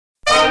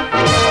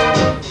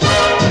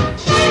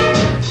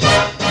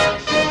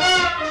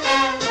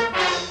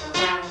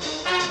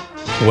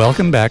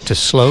Welcome back to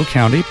SLO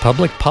County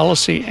Public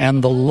Policy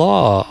and the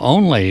Law,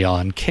 only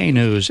on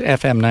K-News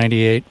FM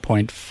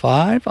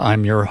 98.5.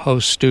 I'm your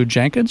host, Stu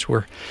Jenkins.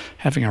 We're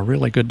having a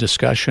really good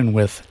discussion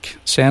with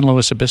San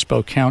Luis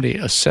Obispo County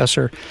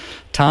Assessor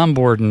Tom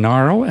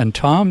Bordonaro. And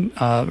Tom,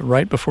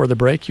 right before the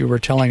break, you were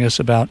telling us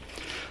about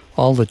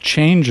all the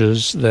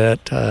changes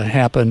that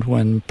happened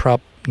when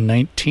Prop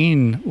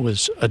 19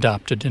 was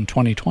adopted in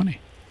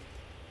 2020.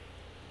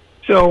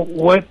 So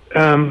what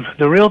the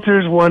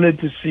realtors wanted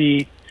to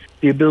see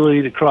the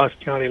ability to cross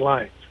county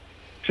lines.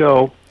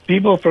 So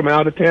people from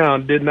out of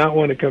town did not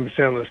want to come to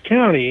San Luis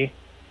County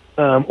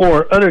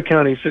or other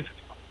counties such as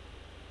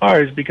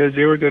ours because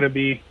they were going to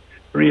be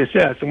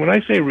reassessed. And when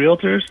I say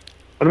realtors, I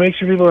want to make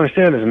sure people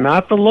understand it's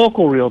not the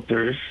local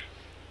realtors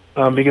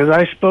because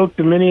I spoke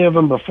to many of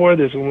them before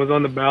this one was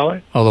on the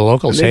ballot. Oh, the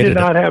locals hated it. They did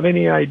not have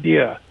any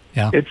idea.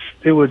 Yeah.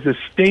 It was the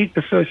state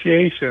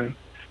association.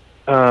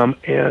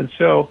 And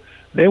so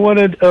they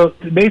wanted,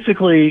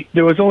 basically,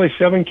 there was only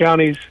 7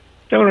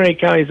 or 8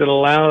 counties that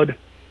allowed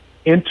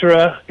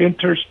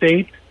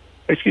inter-county.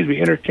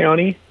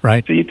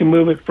 Right. So you can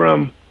move it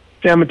from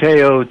San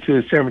Mateo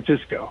to San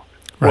Francisco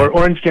right. or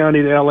Orange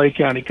County to LA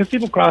County because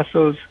people cross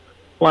those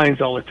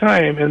lines all the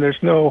time and there's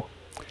no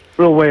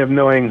real way of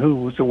knowing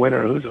who's a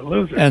winner and who's a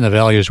loser. And the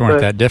values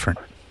weren't that different.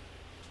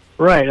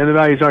 Right, and the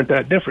values aren't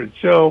that different.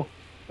 So,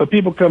 but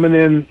people coming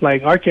in,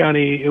 like our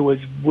county,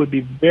 would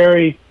be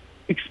very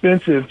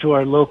expensive to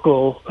our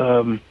local.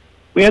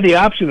 We had the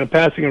option of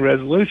passing a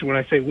resolution. When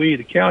I say we,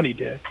 the county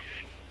did,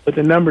 but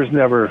the numbers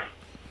never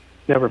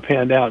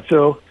panned out.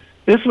 So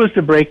this was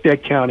to break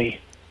that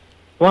county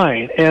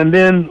line, and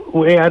then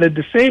we added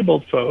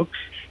disabled folks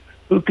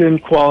who can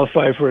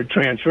qualify for a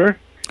transfer.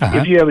 Uh-huh.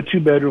 If you have a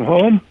 2-bedroom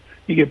home,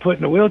 you get put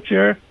in a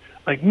wheelchair.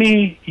 Like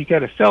me, you got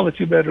to sell the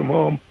 2-bedroom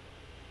home.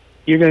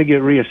 You're going to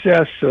get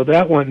reassessed. So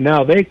that one,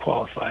 now they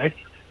qualified.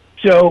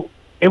 So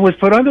it was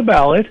put on the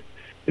ballot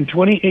in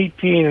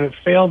 2018, and it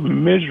failed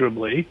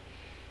miserably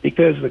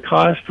because the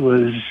cost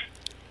was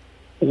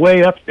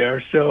way up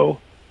there. So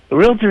the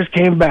realtors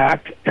came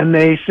back, and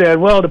they said,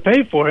 well, to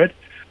pay for it,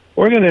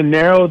 we're going to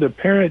narrow the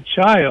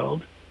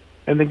parent-child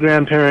and the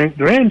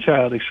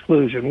grandparent-grandchild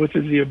exclusion, which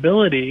is the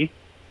ability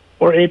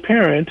for a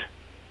parent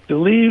to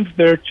leave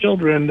their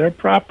children their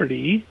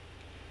property,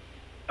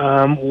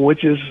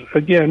 which is,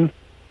 again,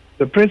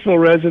 the principal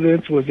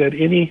residence was at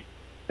any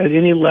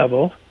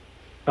level,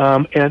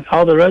 and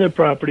all their other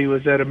property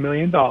was at $1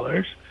 million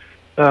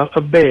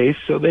of base,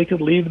 so they could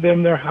leave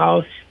them their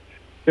house,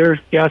 their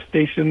gas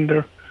station,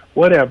 their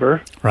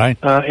whatever. Right.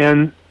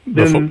 And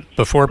then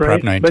before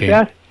Prop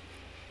 19.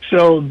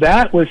 So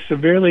that was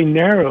severely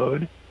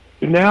narrowed.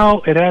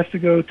 Now it has to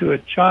go to a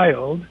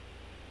child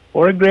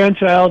or a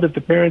grandchild if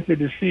the parents are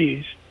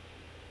deceased.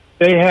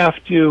 They have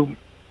to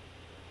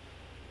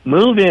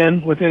move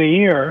in within a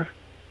year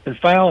and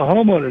file a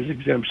homeowner's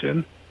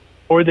exemption,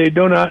 or they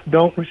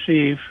don't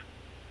receive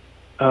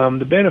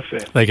the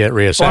benefit. They get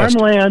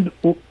reassessed.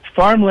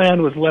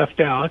 Farmland was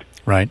left out,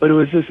 right? But it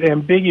was this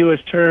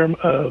ambiguous term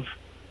of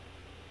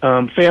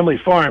family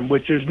farm,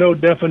 which there's no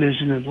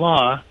definition in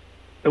law.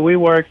 So we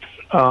worked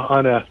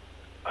on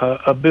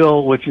a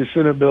bill, which is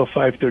Senate Bill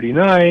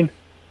 539,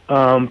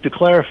 to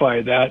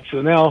clarify that.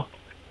 So now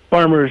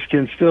farmers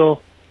can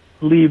still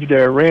leave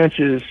their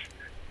ranches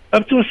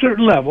up to a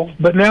certain level,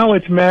 but now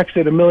it's maxed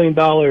at $1 million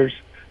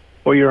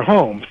for your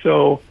home.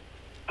 So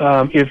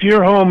if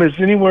your home is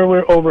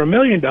anywhere over $1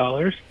 million,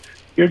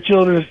 your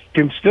children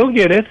can still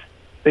get it.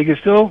 They can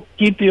still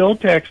keep the old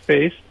tax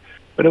base,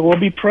 but it will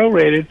be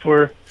prorated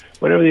for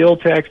whatever the old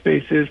tax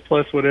base is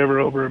plus whatever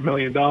over $1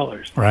 million.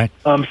 Right.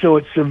 So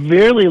it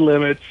severely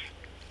limits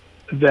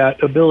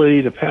that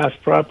ability to pass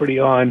property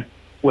on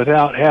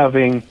without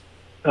having,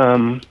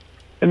 and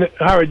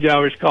Howard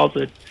Jowers calls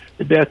it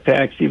the death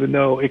tax, even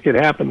though it could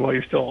happen while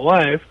you're still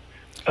alive.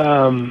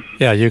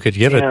 Yeah, you could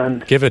give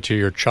it to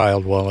your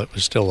child while it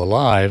was still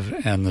alive,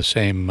 and the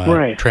same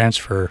right.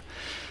 transfer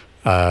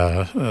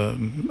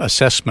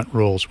assessment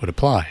rules would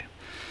apply.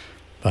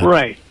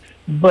 Right.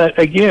 But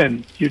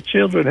again, your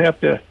children have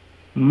to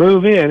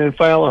move in and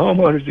file a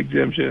homeowner's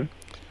exemption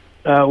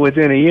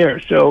within a year.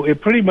 So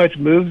it pretty much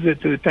moves it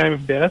to the time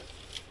of death.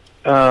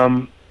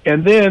 And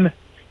then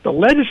the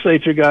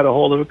legislature got a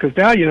hold of it because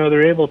now,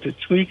 they're able to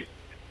tweak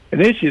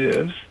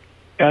initiatives,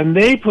 and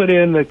they put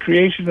in the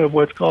creation of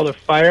what's called a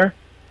fire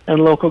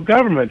and local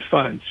government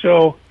fund.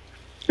 So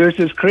there's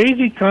this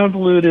crazy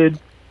convoluted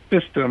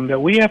system that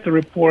we have to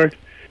report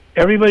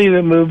everybody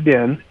that moved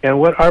in and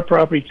what our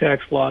property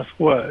tax loss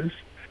was,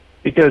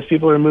 because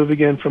people are moving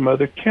in from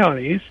other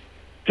counties,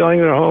 selling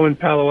their home in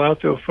Palo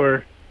Alto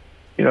for,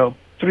 $3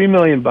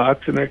 million,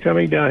 and they're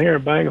coming down here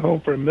and buying a home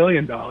for $1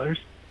 million,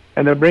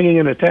 and they're bringing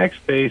in a tax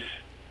base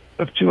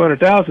of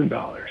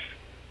 $200,000.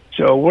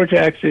 So we're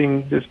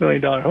taxing this $1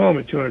 million home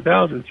at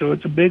 $200,000, so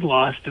it's a big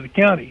loss to the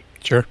county.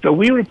 Sure. So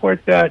we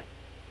report that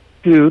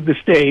to the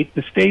state.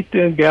 The state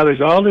then gathers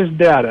all this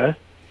data,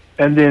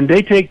 and then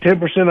they take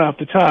 10% off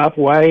the top.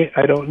 Why,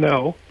 I don't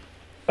know.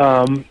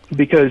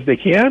 because they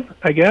can,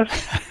 I guess.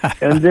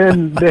 And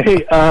then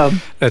they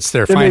that's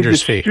their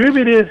finder's fee.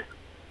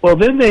 Well,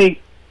 then they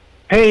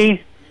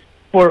pay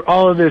for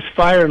all of this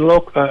fire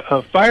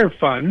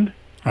fund,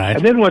 right?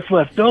 And then what's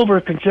left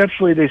over,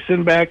 conceptually, they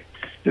send back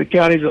to the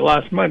counties that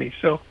lost money.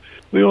 So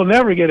we will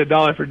never get a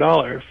dollar for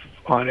dollar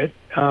on it.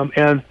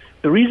 And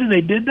the reason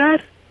they did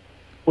that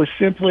was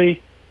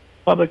simply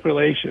public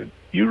relations.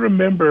 You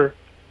remember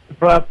the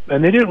Prop,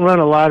 and they didn't run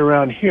a lot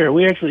around here.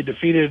 We actually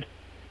defeated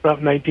Prop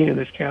 19 in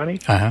this county.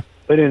 Uh-huh.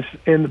 But in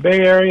the Bay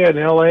Area and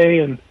L.A.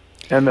 and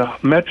the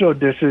metro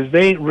districts,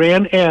 they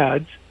ran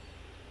ads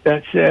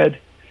that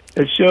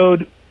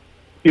showed,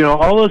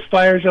 all those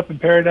fires up in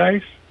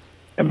Paradise,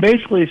 and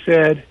basically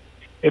said,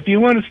 if you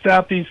want to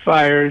stop these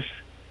fires,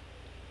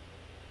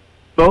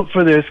 vote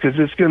for this because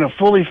it's going to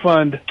fully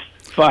fund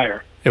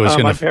fire. It was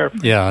going to,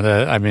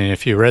 yeah.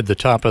 If you read the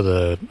top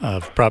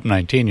of Prop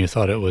 19, you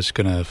thought it was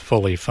going to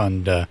fully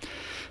fund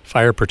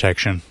fire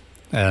protection,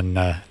 and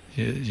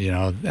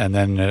and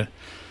then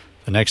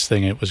the next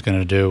thing it was going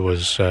to do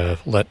was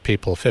let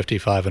people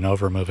 55 and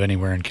over move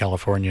anywhere in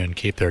California and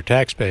keep their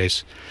tax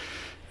base.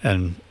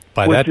 And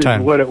by that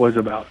time, what it was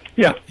about,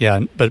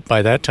 yeah. But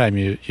by that time,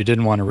 you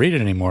didn't want to read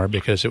it anymore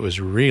because it was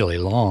really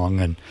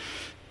long, and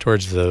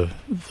towards the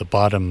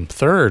bottom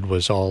third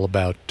was all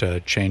about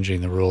changing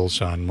the rules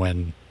on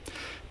when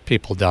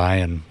people die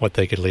and what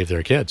they could leave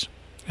their kids.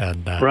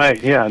 And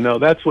right, yeah, no,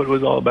 that's what it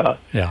was all about.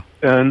 Yeah,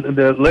 and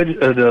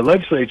the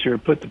legislature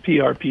put the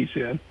PR piece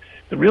in.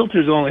 The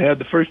realtors only had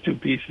the first two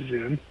pieces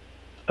in,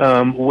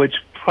 which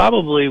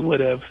probably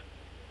would have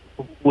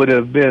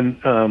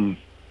been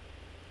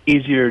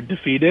easier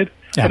defeated.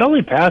 Yeah. It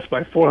only passed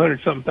by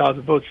 400-something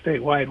thousand votes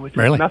statewide, which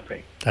is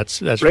nothing. That's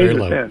very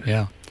low.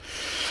 Yeah.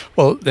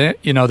 Well,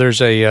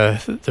 there's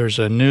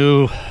a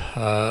new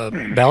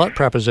ballot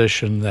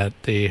proposition that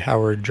the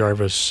Howard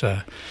Jarvis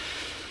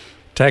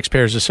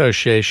Taxpayers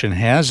Association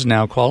has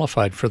now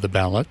qualified for the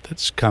ballot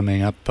that's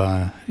coming up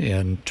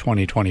in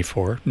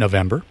 2024,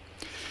 November.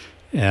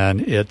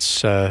 And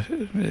it's,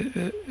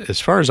 as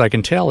far as I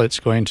can tell, it's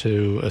going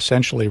to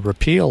essentially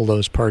repeal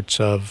those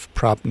parts of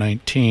Prop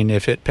 19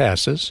 if it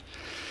passes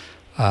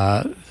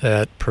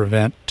that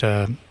prevent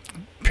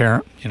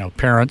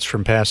parents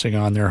from passing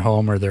on their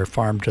home or their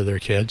farm to their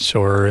kids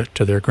or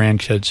to their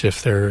grandkids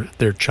if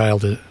their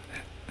child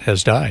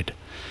has died.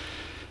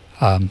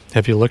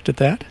 Have you looked at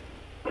that?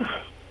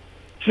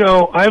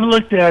 So I've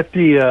looked at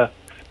the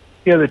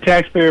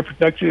Taxpayer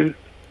Protection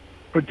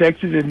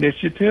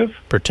Initiative.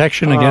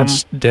 Protection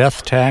against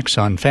death tax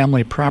on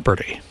family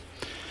property.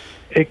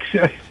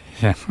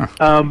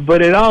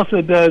 But it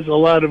also does a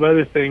lot of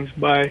other things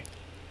by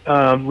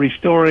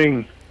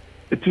restoring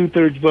the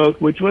two-thirds vote,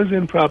 which was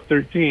in Prop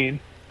 13,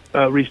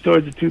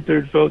 restores the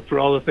two-thirds vote for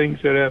all the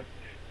things that have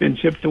been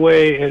chipped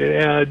away, and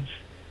it adds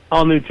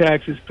all new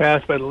taxes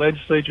passed by the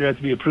legislature have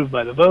to be approved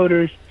by the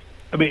voters.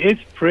 I mean,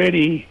 it's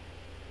pretty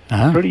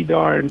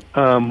darn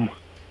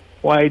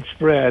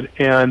widespread.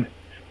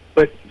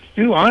 But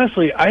Stu,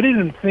 honestly, I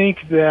didn't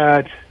think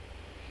that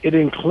it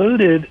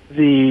included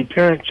the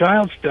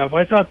parent-child stuff.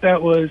 I thought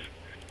that was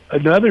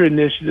another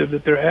initiative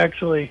that they're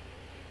actually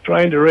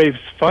trying to raise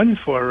funds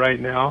for right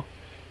now.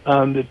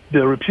 The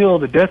repeal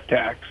of the death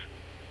tax.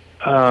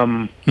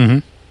 And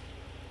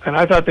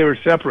I thought they were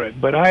separate.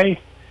 But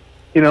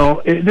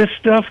this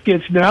stuff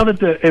gets,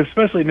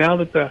 especially now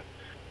that the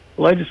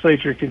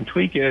legislature can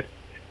tweak it,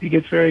 it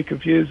gets very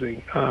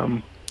confusing.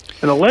 And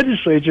the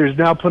legislature is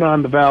now put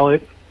on the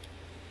ballot.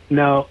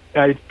 Now,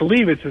 I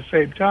believe it's the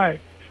same time.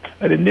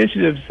 An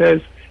initiative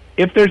says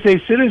if there's a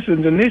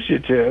citizens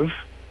initiative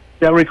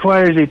that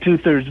requires a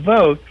two-thirds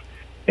vote,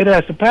 it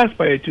has to pass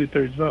by a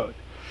two-thirds vote.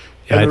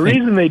 Yeah, and the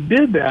reason they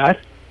did that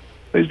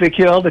is they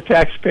killed the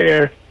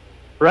taxpayer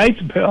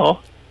rights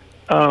bill.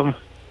 And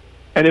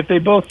if they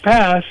both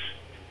pass,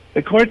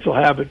 the courts will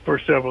have it for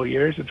several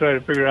years to try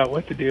to figure out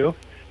what to do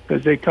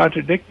because they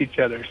contradict each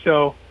other.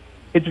 So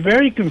it's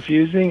very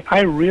confusing.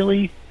 I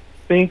really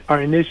think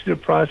our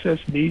initiative process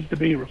needs to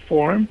be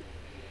reformed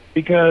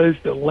because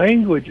the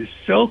language is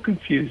so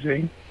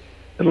confusing.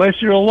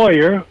 Unless you're a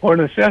lawyer or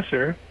an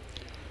assessor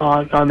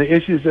on the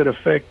issues that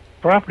affect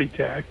property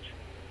tax,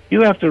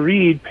 you have to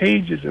read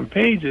pages and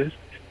pages,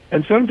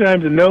 and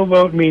sometimes a no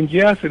vote means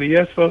yes and a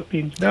yes vote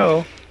means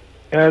no,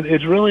 and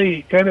it's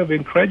really kind of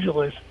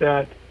incredulous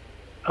that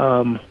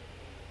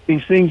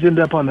these things end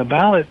up on the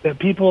ballot that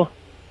people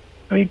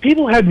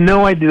had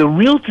no idea. The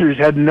realtors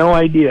had no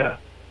idea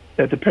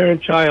that the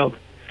parent-child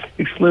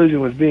exclusion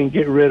was being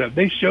get rid of.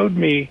 They showed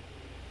me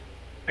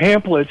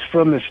pamphlets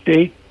from the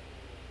State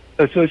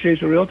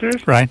Association of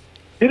Realtors. Right.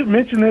 They didn't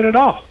mention it at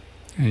all.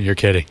 You're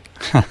kidding.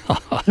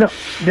 No,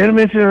 they didn't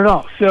mention it at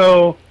all.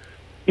 So,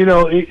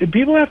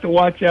 people have to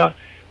watch out.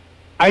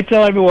 I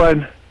tell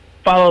everyone,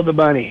 follow the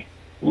money.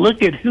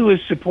 Look at who is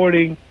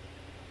supporting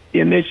the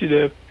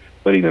initiative,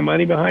 putting the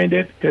money behind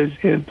it, because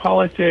in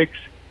politics,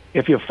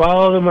 if you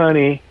follow the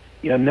money,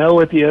 you know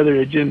what the other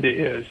agenda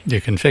is.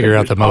 You can figure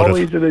out the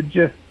motive.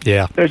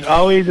 There's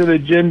always an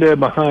agenda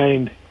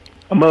behind,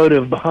 a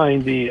motive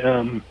behind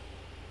the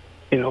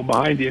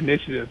behind the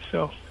initiative.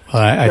 So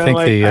I think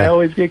I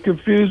always get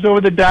confused over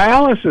the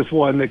dialysis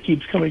one that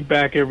keeps coming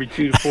back every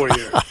 2 to 4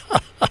 years.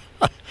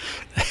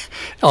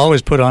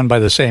 Always put on by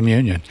the same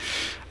union.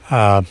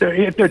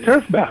 They're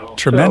turf battles.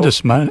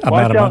 Tremendous amount of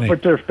money. Watch out for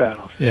turf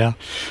battles. Yeah.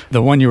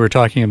 The one you were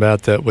talking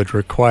about that would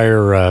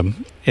require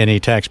any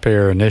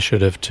taxpayer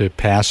initiative to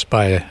pass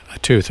by a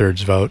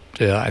 2/3 vote,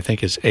 I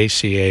think is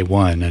ACA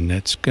 1. And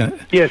it's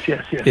Yes.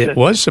 It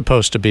was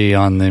supposed to be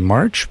on the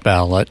March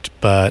ballot,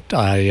 but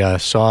I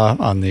saw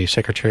on the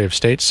Secretary of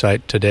State's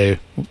site today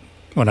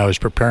when I was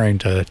preparing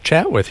to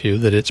chat with you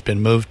that it's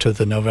been moved to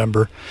the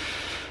November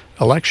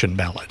election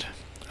ballot.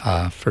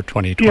 For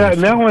 2020. Yeah,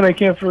 that one I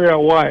can't figure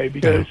out why,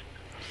 because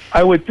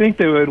I would think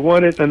they would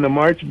want it on the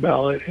March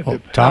ballot.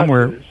 Tom,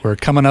 we're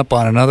coming up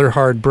on another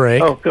hard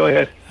break. Oh, go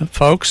ahead.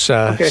 Folks,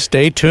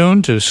 stay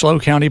tuned to SLO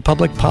County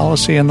Public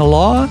Policy and the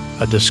Law,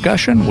 a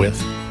discussion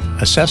with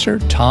Assessor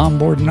Tom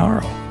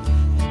Bordonaro.